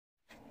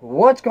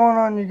What's going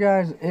on, you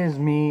guys? Is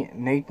me,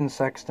 Nathan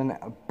Sexton,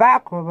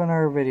 back with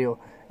another video.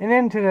 And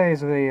in today's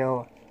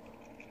video,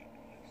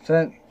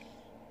 since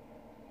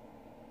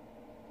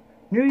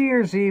New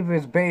Year's Eve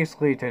is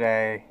basically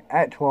today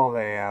at 12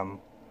 a.m.,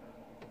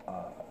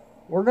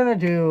 we're gonna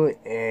do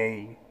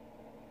a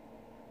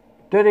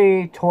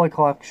WWE toy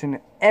collection,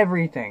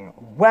 everything,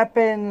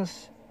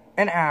 weapons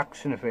and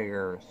action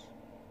figures,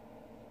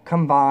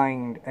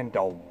 combined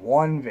into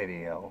one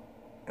video,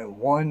 and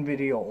one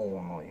video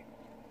only.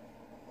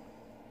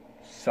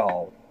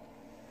 So,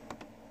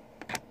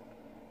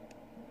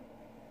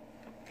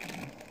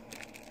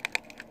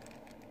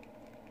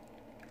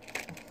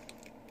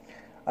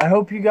 I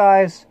hope you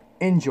guys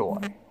enjoy.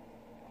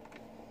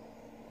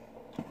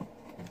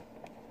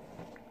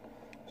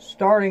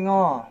 Starting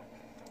off,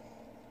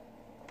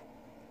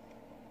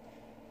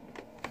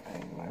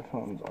 dang, my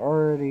phone's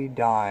already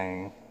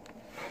dying.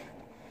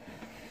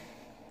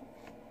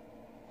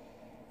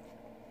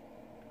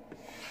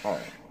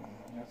 Alright,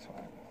 that's fine.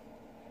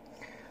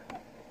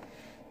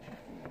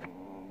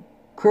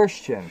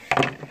 Christian,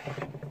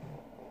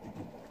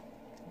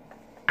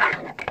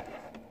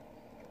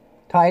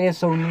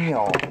 Titus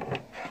O'Neil,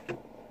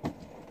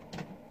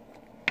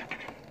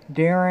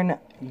 Darren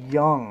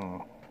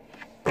Young,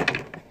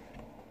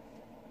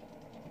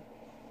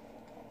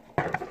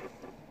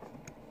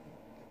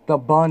 the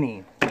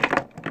Bunny,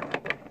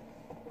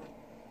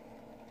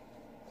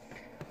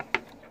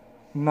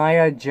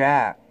 Nia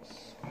Jax,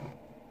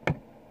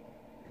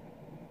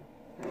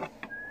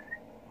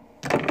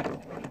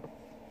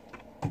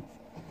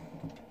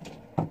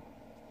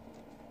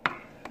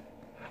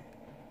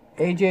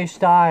 AJ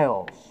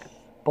Styles,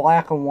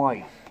 black and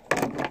white,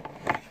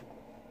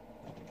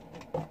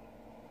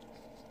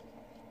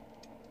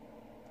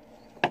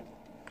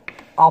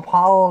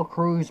 Apollo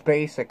Crews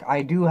basic.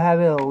 I do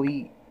have an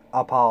elite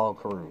Apollo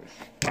Crews.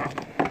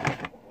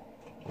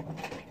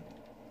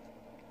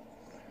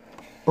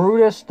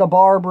 Brutus the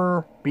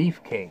Barber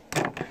beefcake.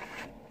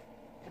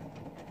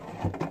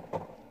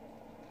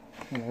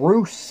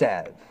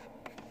 Rusev.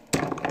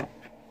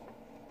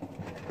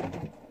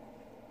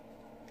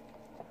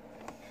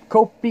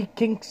 Kofi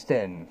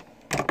Kingston.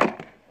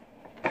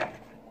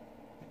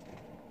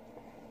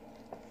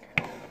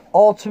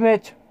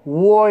 Ultimate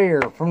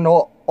Warrior from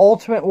the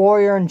Ultimate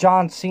Warrior and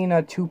John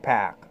Cena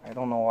 2-pack. I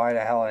don't know why the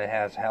hell it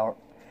has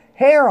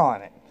hair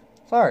on it.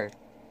 Sorry.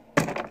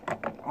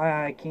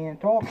 I can't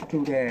talk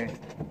today.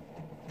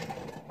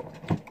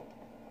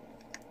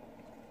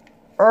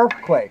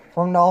 Earthquake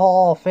from the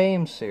Hall of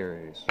Fame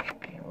series.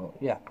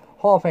 Yeah,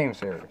 Hall of Fame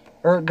series.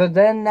 Or the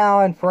Then,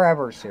 Now, and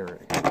Forever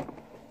series.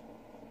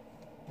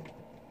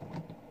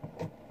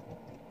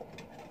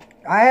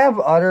 I have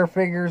other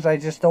figures, I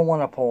just don't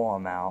want to pull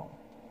them out.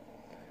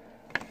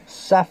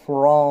 Seth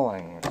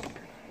Rollins.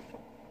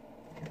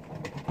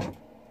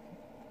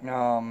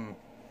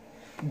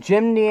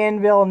 Jim the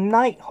Anvil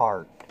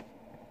Neidhart.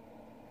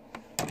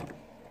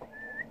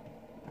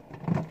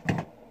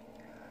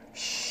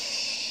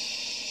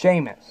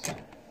 Sheamus.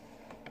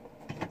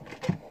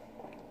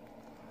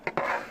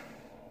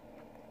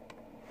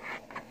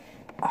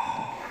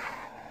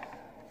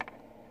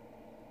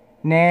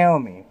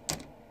 Naomi.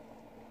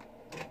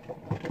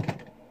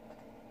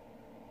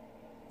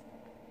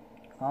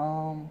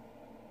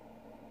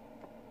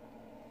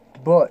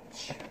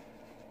 Butch.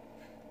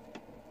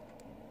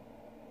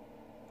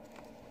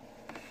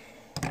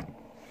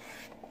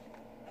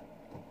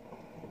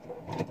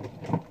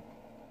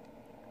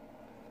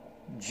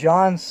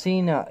 John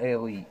Cena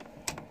Elite.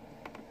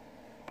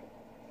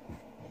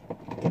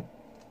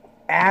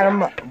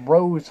 Adam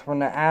Rose from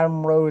the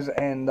Adam Rose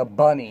and the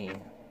Bunny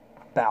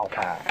Battle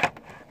Pack.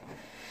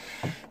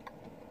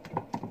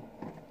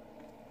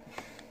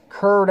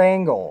 Kurt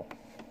Angle.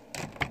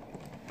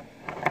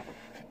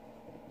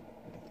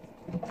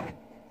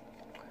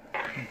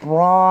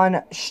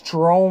 Braun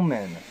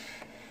Strowman.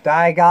 That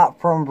I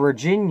got from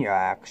Virginia,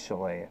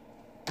 actually.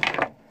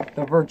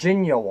 The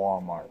Virginia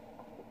Walmart.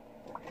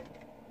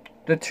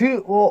 The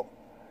two, well,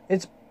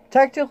 it's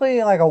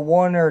technically like a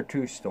 1 or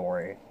 2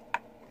 story.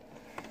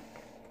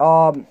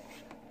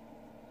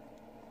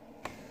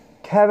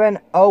 Kevin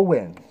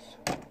Owens.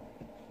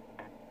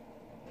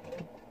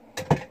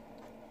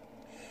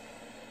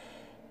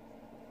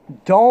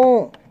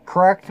 Don't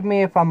correct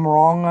me if I'm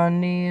wrong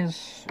on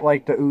these,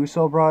 like the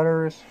Uso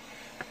brothers.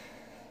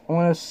 I'm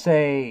gonna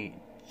say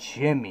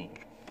Jimmy.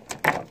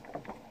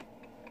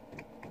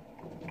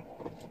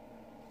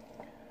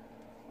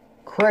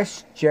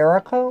 Chris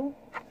Jericho.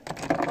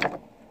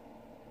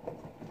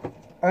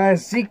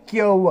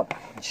 Ezekiel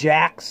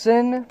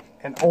Jackson,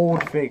 an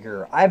old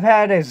figure. I've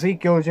had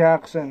Ezekiel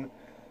Jackson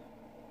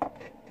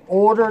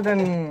older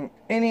than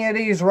any of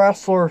these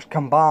wrestlers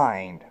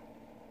combined.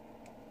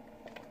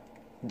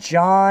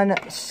 John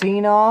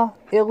Cena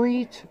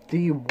Elite,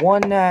 the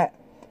one that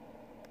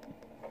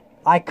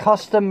I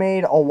custom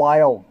made a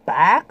while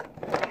back.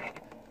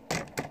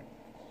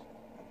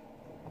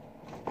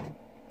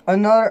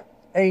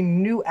 A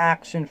new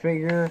action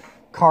figure,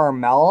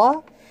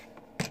 Carmella.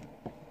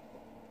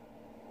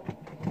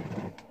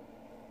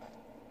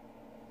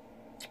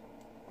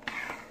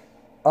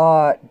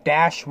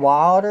 Dash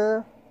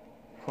Wilder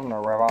from the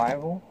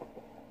Revival.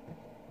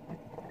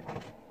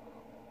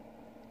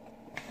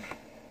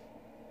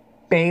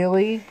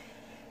 Bailey.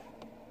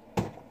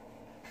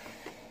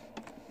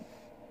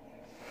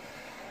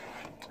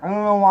 I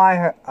don't know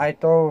why I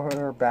throw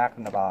her back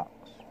in the box.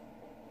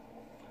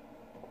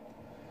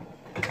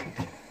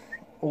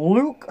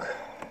 Luke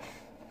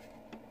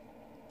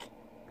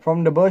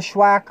from the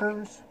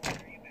Bushwhackers.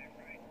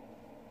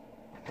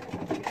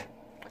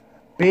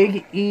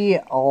 Big E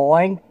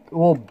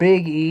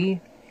Big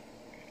E.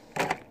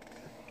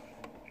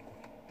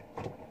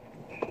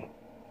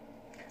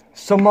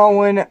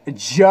 Samoan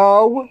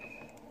Joe.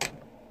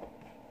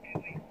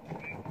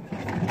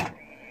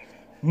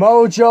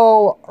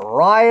 Mojo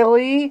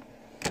Riley.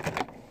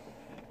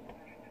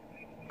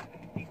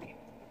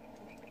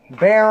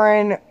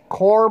 Baron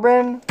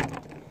Corbin.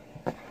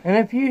 And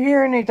if you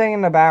hear anything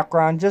in the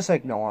background, just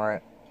ignore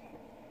it.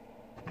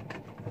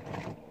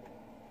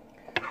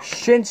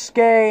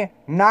 Shinsuke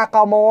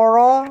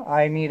Nakamura.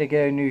 I need to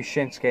get a new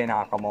Shinsuke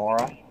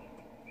Nakamura.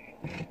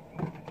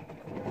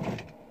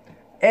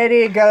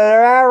 Eddie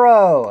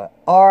Guerrero.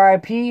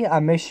 R.I.P. I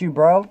miss you,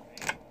 bro.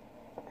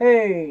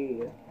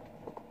 Hey.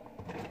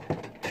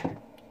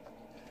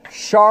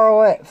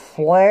 Charlotte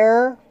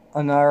Flair.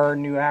 Another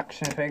new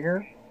action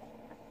figure.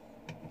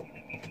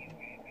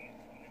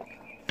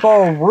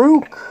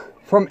 Farouk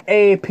from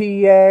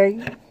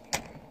APA.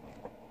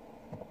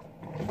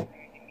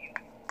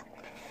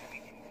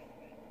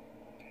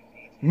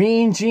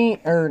 Mean Gene,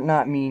 or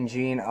not Mean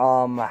Gene,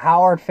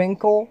 Howard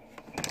Finkel.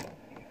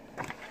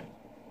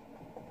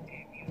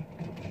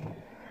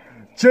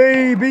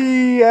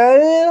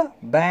 JBL.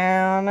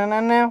 Bow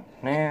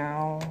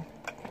now.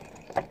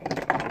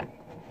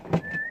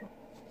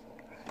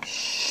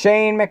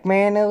 Shane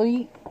McMahon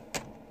Elite.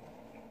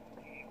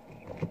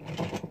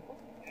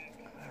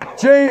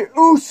 Jey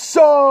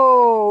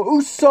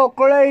Uso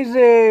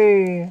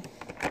crazy.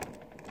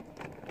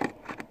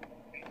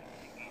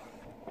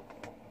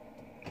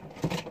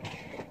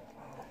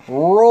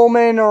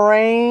 Roman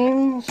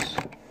Reigns.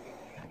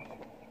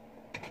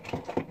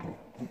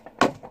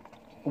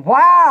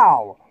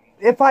 Wow!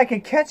 If I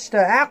could catch the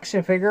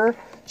action figure,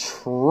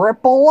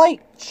 Triple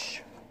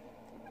H.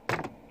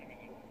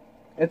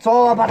 It's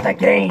all about the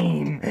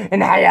game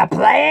and how you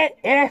play it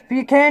if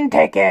you can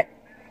take it.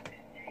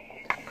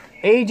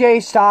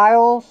 AJ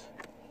Styles.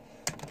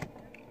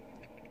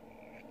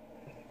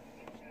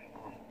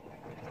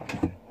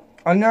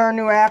 Another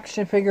new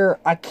action figure,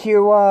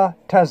 Akira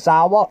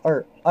Tozawa.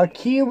 I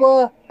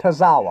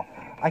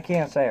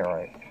can't say it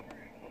right.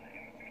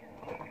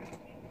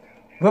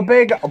 The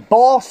Big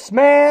Boss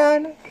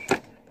Man.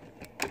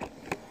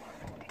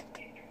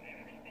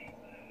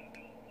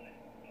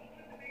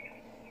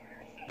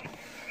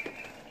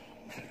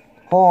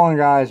 Hold on,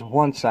 guys,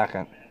 1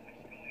 second.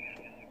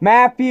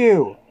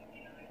 Matthew,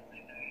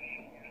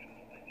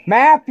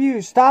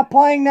 stop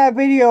playing that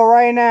video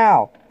right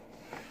now.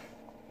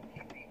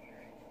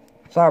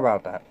 Sorry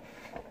about that.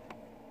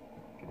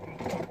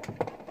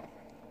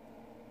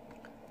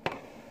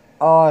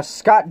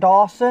 Scott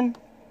Dawson.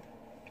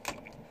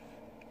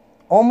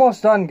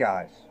 Almost done,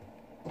 guys.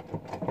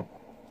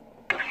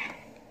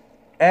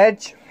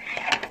 Edge.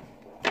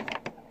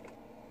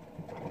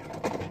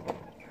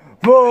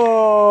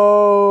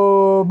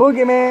 Whoa,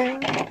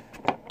 Boogeyman.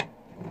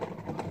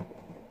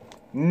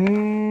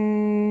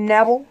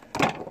 Neville.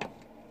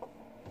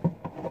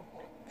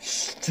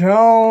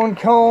 Stone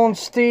Cold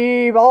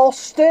Steve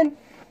Austin.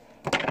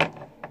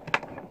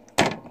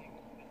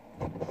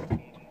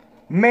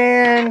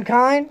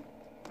 Mankind.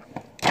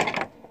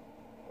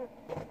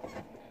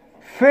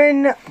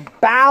 Finn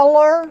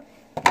Balor.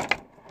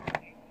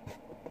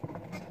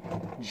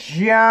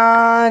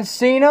 John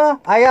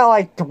Cena. I got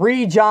like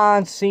 3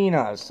 John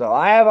Cenas, so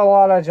I have a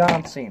lot of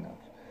John Cenas.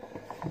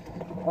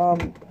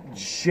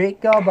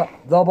 Jacob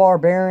the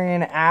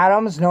Barbarian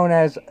Adams, known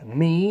as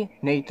me,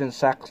 Nathan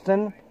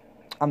Sexton.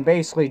 I'm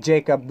basically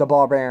Jacob the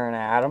Barbarian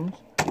Adams.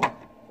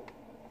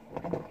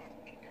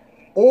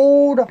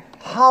 Old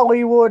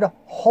Hollywood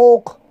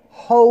Hulk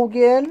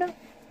Hogan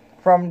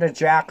from the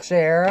Jax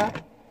era.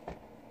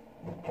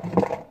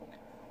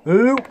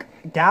 Luke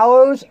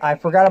Gallows. I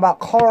forgot about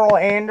Carl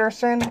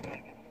Anderson.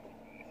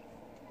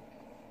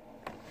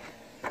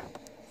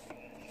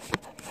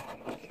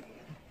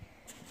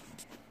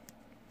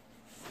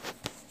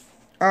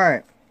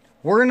 Alright,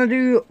 we're gonna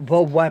do the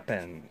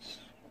weapons.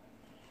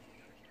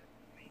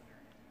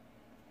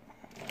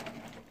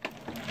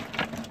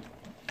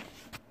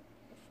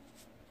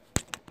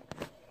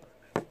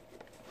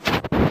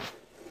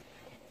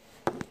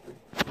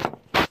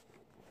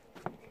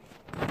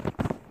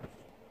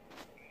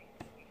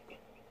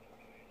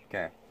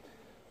 Okay.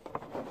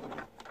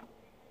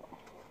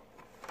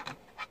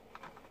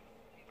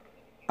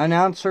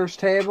 Announcer's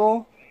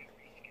table.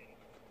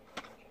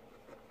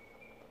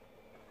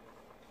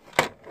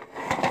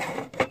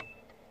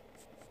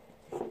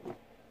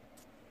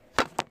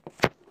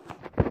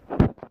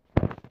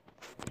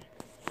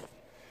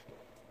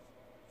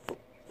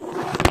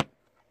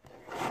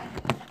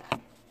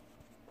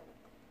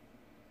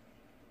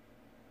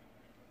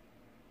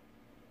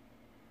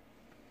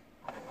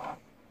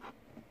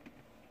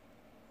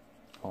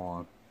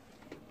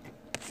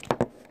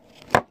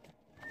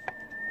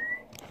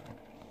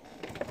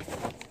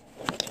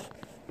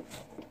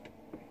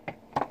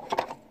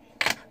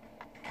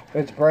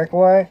 It's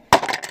breakaway.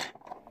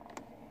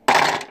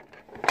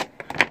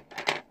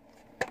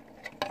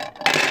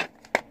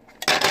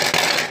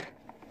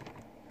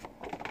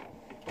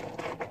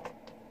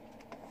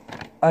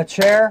 A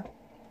chair.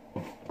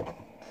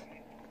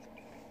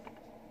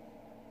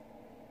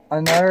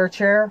 Another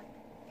chair.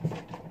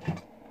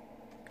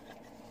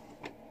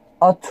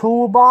 A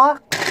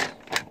toolbox.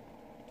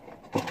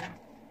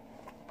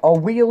 A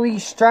wheelie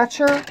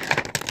stretcher.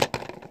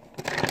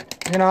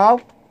 You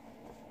know,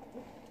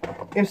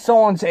 if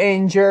someone's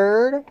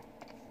injured.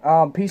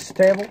 Piece of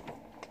table.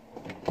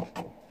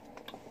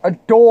 A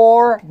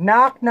door.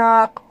 Knock,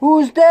 knock.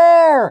 Who's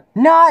there?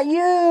 Not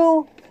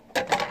you.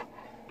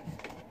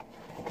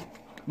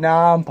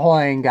 Nah, I'm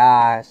playing,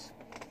 guys.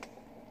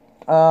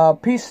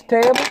 Piece of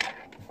table.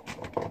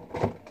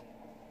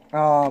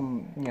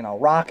 You know,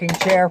 rocking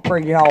chair for,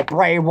 you know,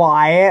 Bray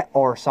Wyatt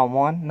or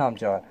someone. No, I'm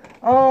joking.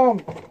 Fa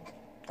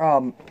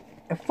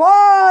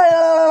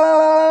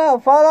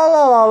la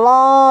la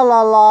la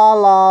la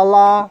la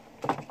la.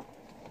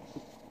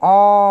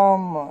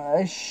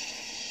 A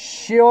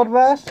shield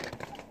vest.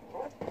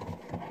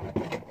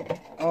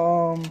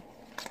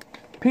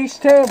 Peace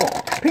table.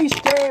 Peace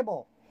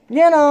table.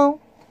 You know.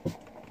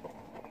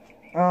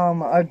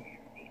 A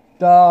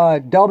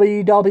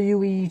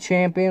WWE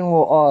champion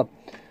will,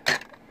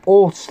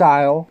 old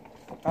style.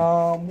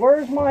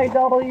 Where's my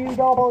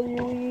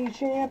WWE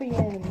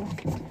champion?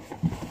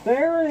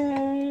 There it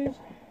is.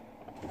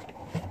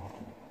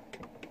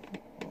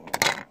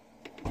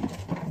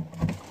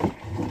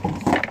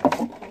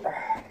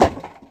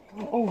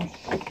 Oh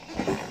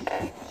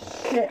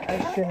shit!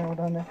 I should have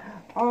done that.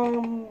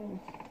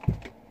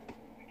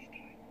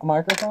 A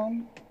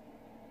microphone.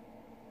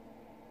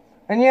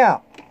 And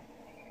yeah.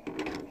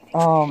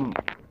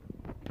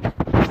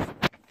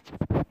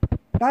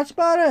 That's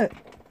about it.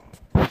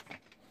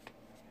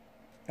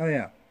 Oh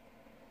yeah.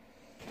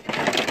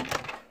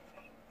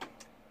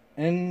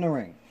 In the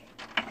ring.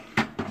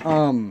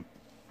 I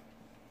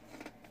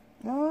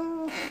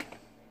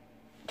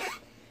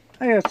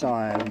guess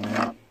I have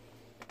that.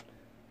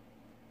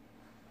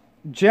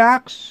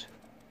 Jax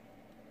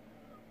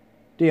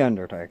the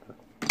Undertaker.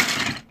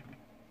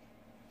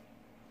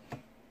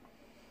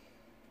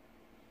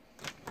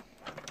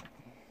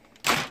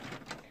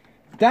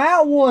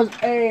 That was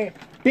a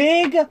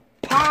big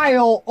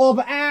pile of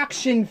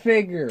action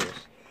figures.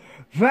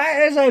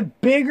 That is a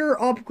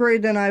bigger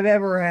upgrade than I've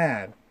ever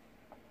had.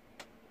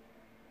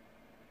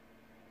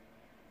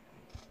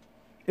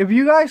 If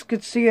you guys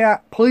could see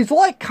that, please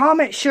like,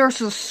 comment, share,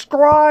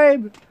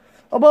 subscribe.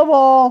 Above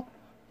all,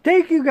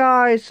 thank you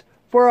guys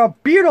for a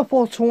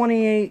beautiful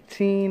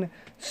 2018.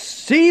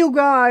 See you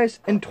guys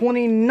in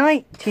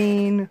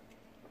 2019.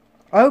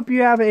 I hope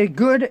you have a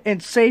good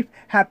and safe,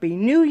 happy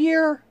new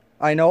year.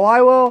 I know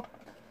I will.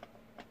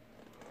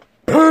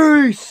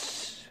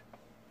 Peace.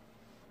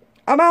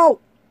 I'm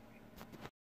out.